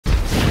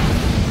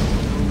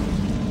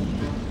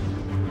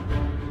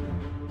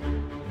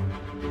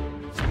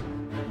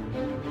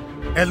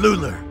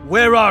Eluler,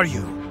 where are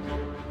you?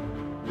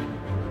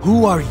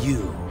 Who are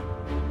you?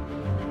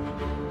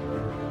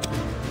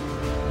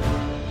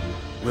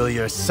 Will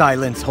your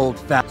silence hold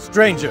fast?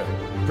 Stranger,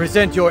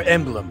 present your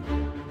emblem.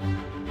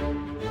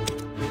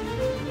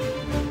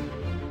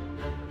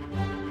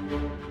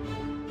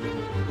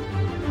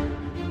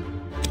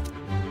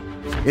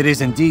 It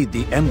is indeed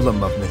the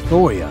emblem of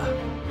Mythoria.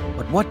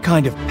 But what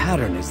kind of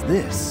pattern is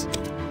this?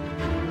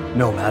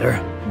 No matter.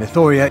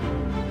 Mythoria...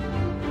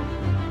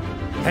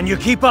 Can you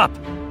keep up?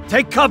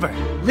 Take cover!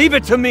 Leave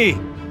it to me!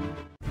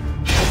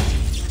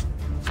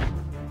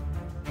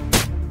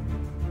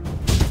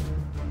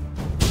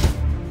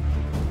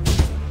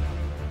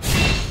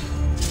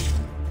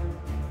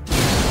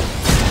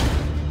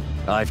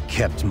 I've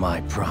kept my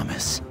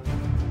promise.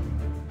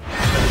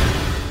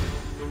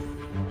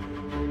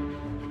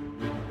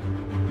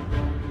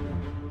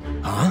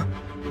 Huh?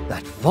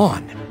 That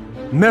fawn?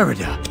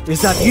 Merida,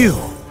 is that you?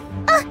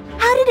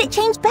 How did it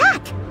change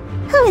back?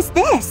 Who is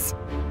this?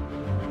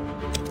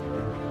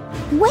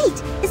 Wait,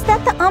 is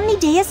that the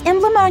Omnideus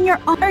emblem on your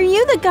arm? Are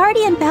you the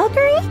Guardian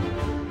Valkyrie?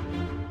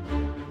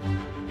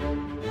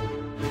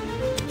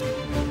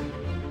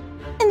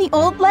 In the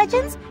old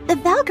legends, the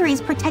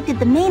Valkyries protected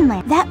the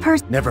mainland. That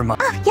person... Never mind.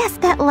 Oh, yes,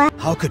 that last...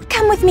 How could...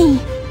 Come with me.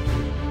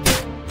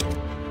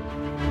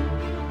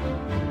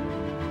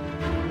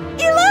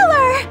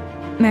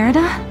 Eluler!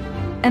 Merida?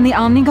 And the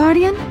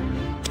Omniguardian?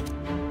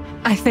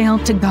 I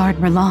failed to guard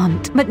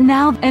Roland, but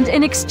now and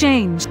in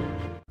exchange...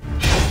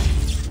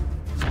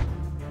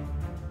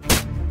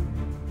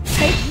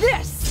 Take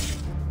this!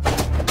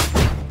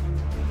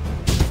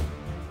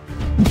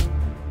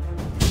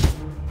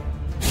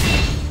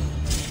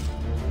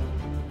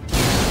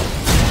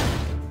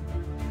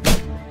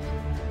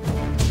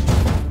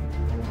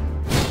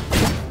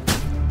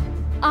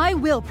 I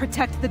will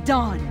protect the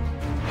Dawn.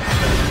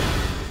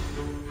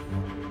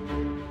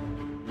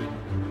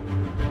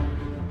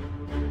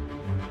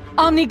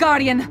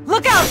 Omniguardian,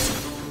 look out!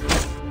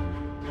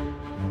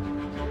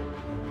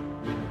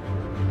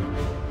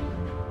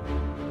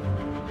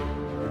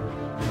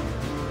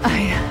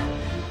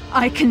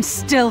 I can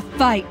still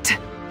fight.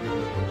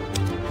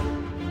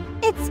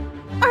 It's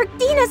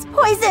Arctina's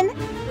poison!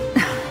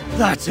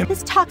 That's it.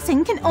 This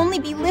toxin can only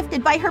be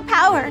lifted by her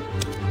power.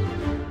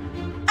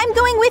 I'm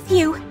going with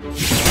you.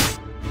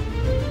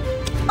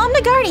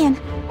 Omniguardian,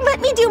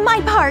 let me do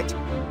my part.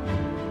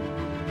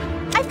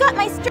 I've got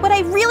my what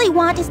I really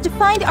want is to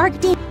find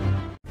Arctina.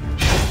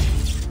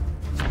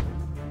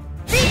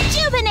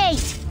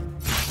 Rejuvenate!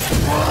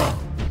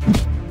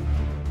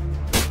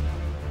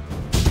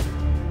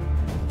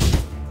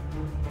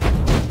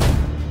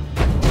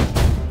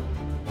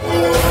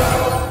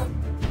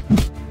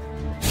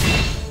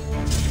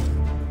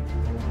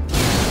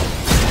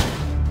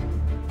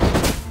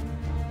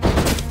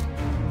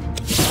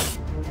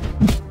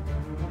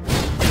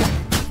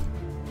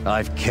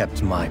 I've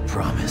kept my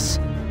promise.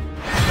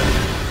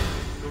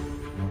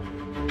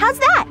 How's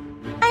that?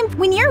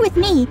 When you're with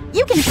me,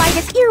 you can fight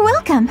us. You're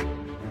welcome.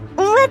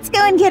 Let's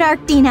go and get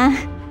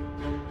Arctina.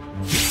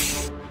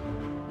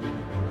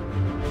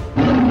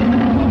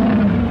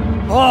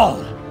 All!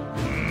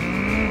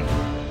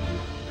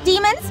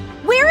 Demons,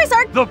 where is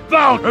our... The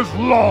bout is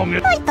long!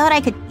 I thought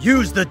I could...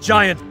 Use the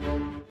giant...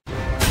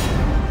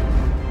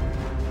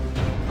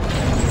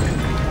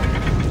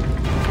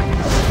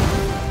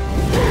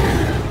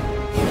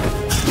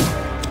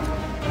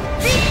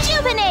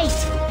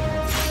 Rejuvenate!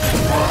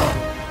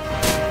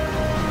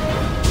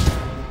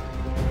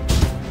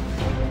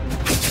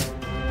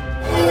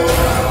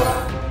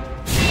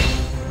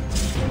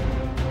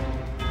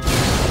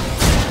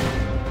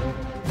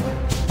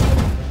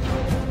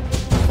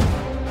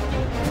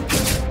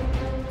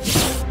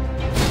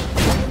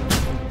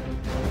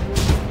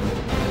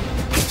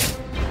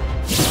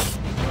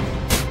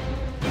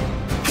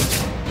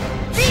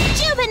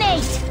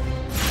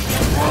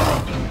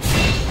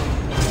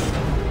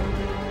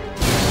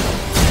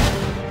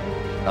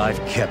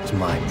 I've kept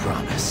my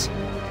promise.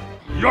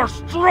 You're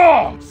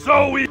strong,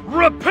 so we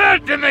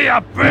repent in the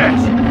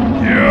abyss!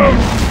 You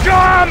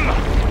scum!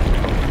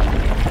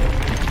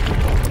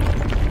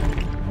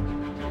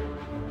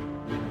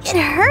 It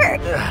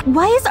hurt.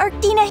 Why is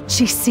Arctina...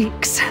 She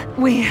seeks.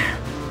 We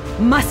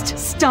must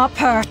stop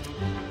her.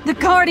 The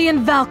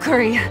Guardian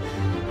Valkyrie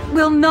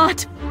will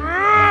not...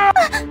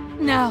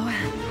 No.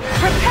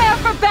 Prepare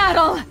for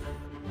battle!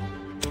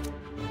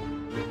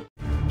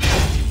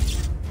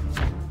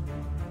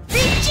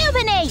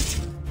 Rejuvenate!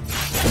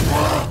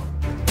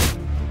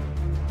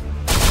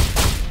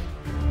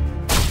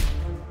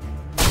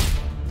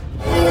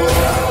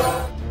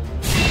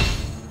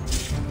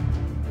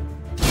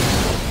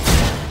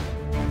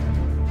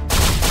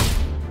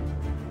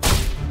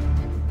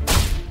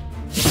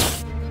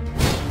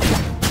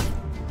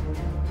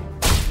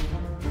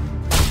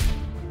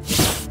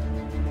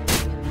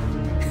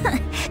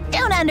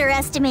 Don't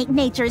underestimate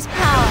nature's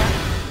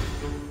power.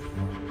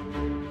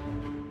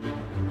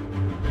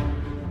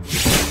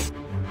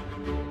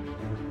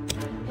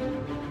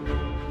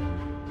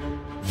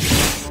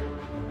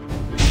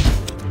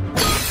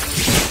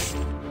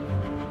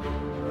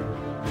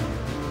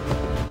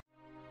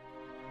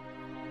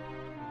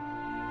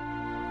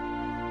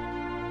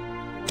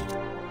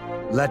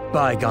 Let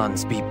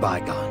bygones be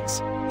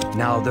bygones.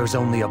 Now there's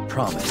only a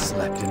promise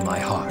left in my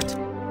heart.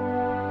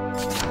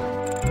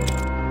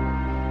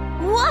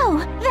 Whoa,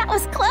 that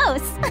was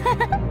close!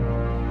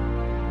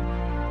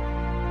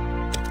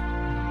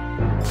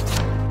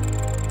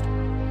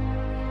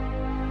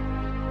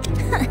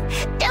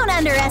 Don't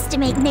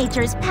underestimate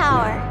nature's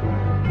power.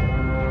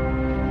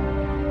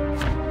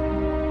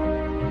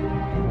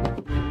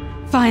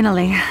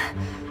 Finally,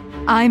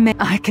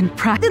 I can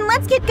practice. Then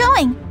let's get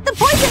going! The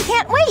poison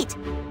can't wait!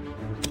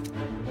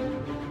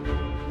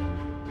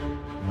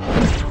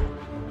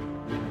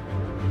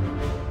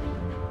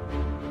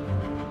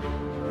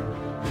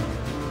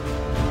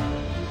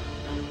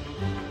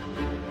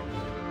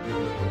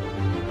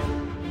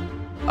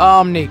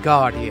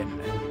 Omniguardian,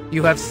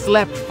 you have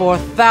slept for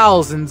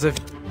thousands of...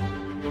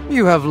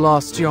 You have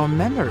lost your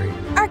memory.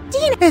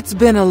 Ardina! It's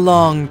been a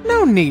long...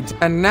 No need...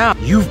 And now...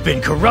 You've been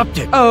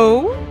corrupted!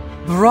 Oh?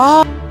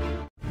 Bra...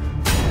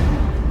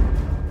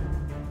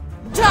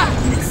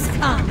 Darkness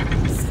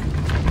comes!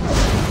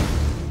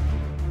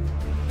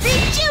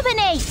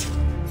 Rejuvenate!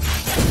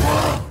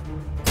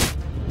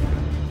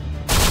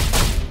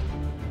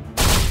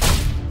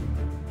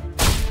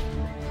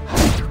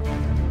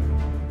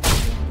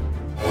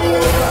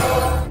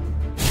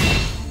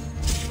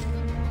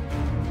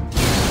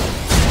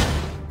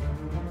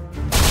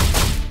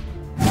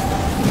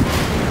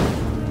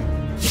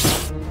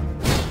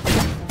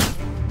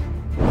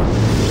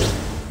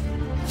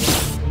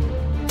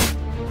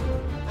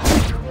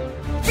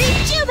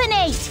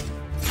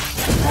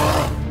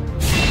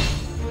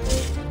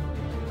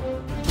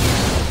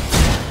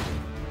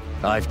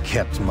 I've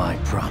kept my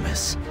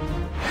promise.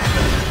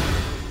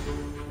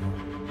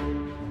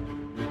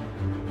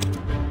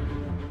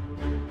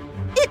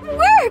 It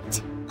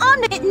worked!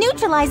 It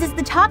neutralizes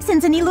the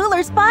toxins in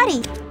Elular's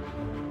body.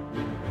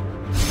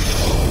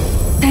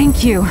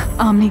 Thank you,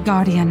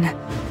 Omniguardian.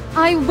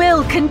 I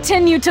will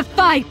continue to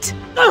fight!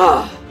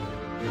 Ugh.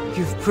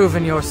 You've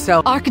proven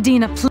yourself...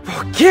 Arkadina,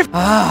 Forgive...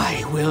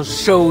 I will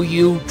show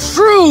you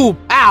true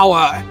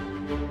power!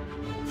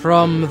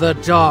 From the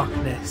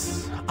darkness.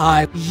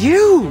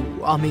 You,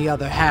 on the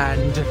other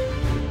hand...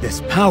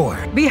 This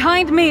power...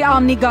 Behind me,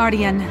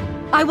 Omniguardian.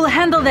 I will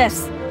handle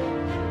this.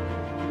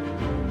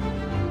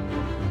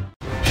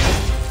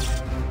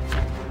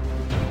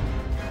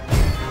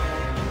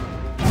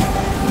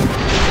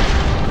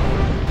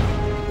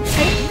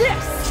 Take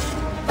this!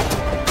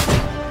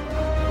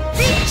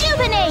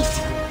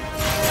 Rejuvenate!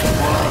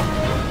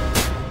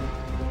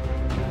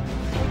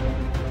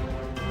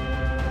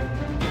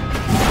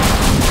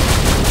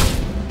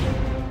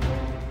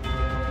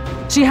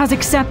 She has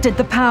accepted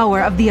the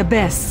power of the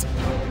Abyss.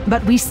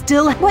 But we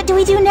still... What do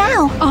we do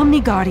now?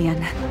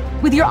 Omniguardian,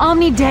 with your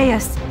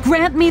Omnideus,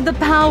 grant me the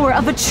power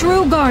of a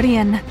true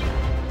Guardian.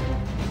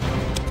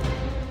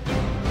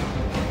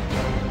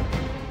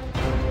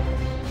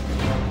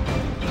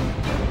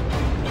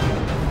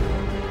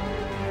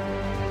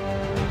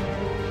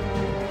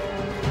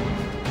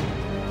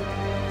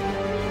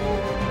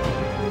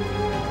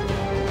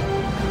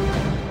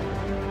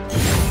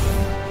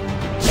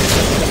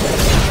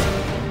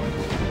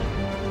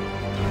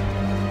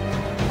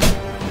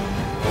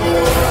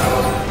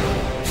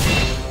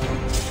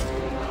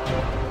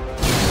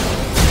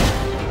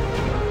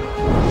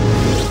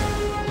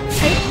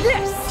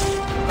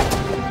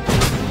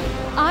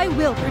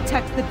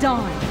 Protect the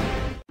dawn.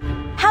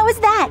 How was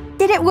that?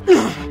 Did it work?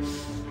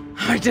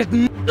 I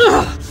didn't...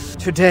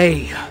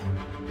 Today,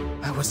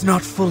 I was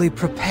not fully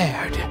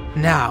prepared.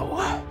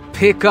 Now,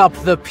 pick up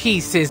the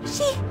pieces.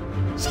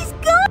 She's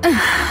gone!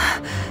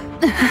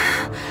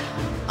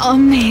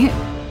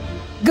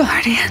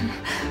 Omniguardian.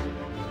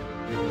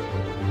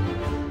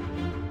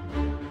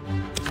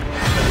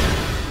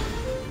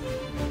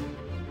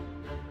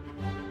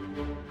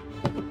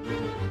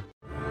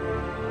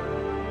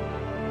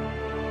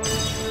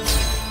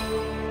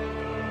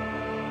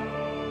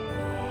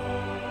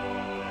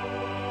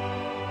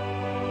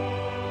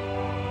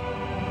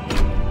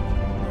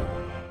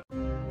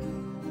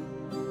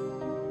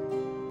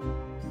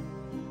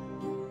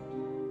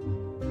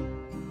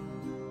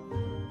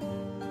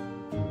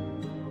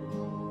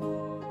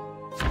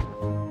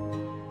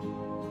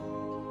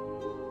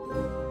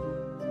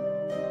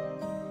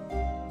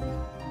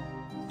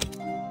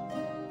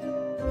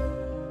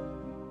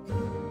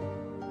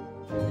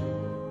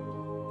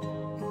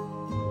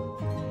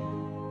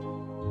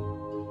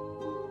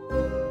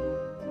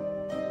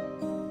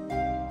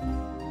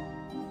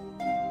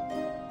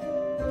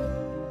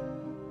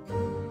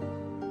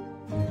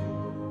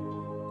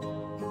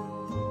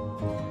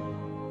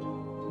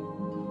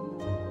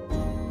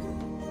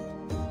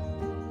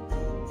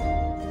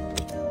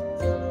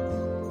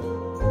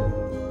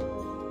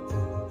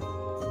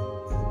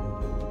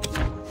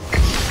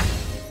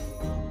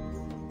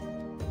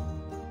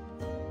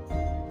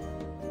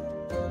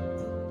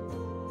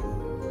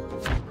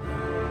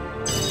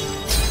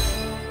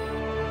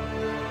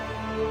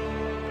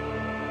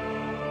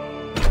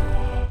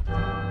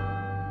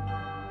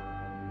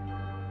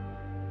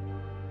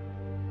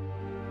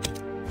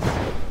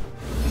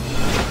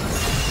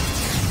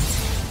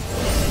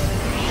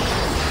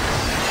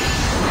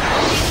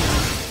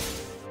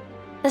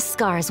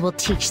 scars will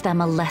teach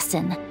them a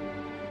lesson.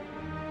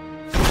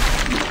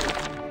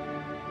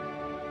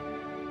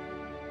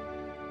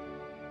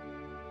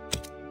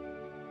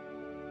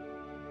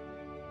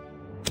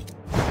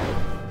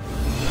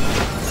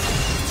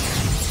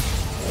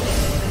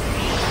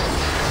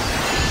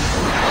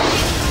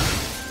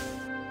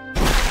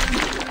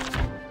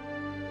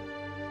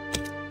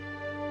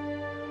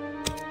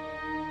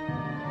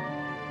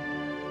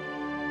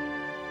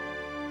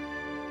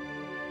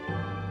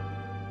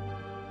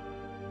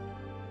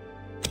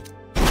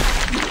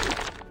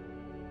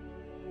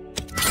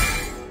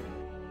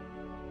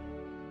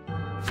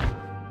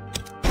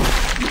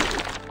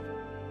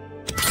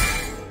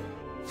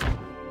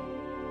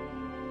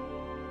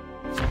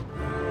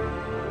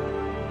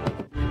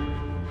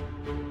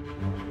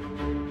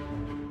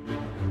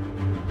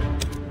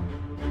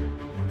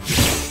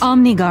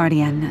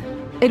 Omniguardian,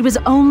 it was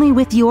only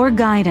with your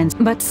guidance,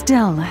 but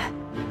still,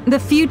 the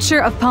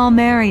future of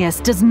Palmarius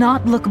does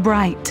not look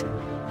bright.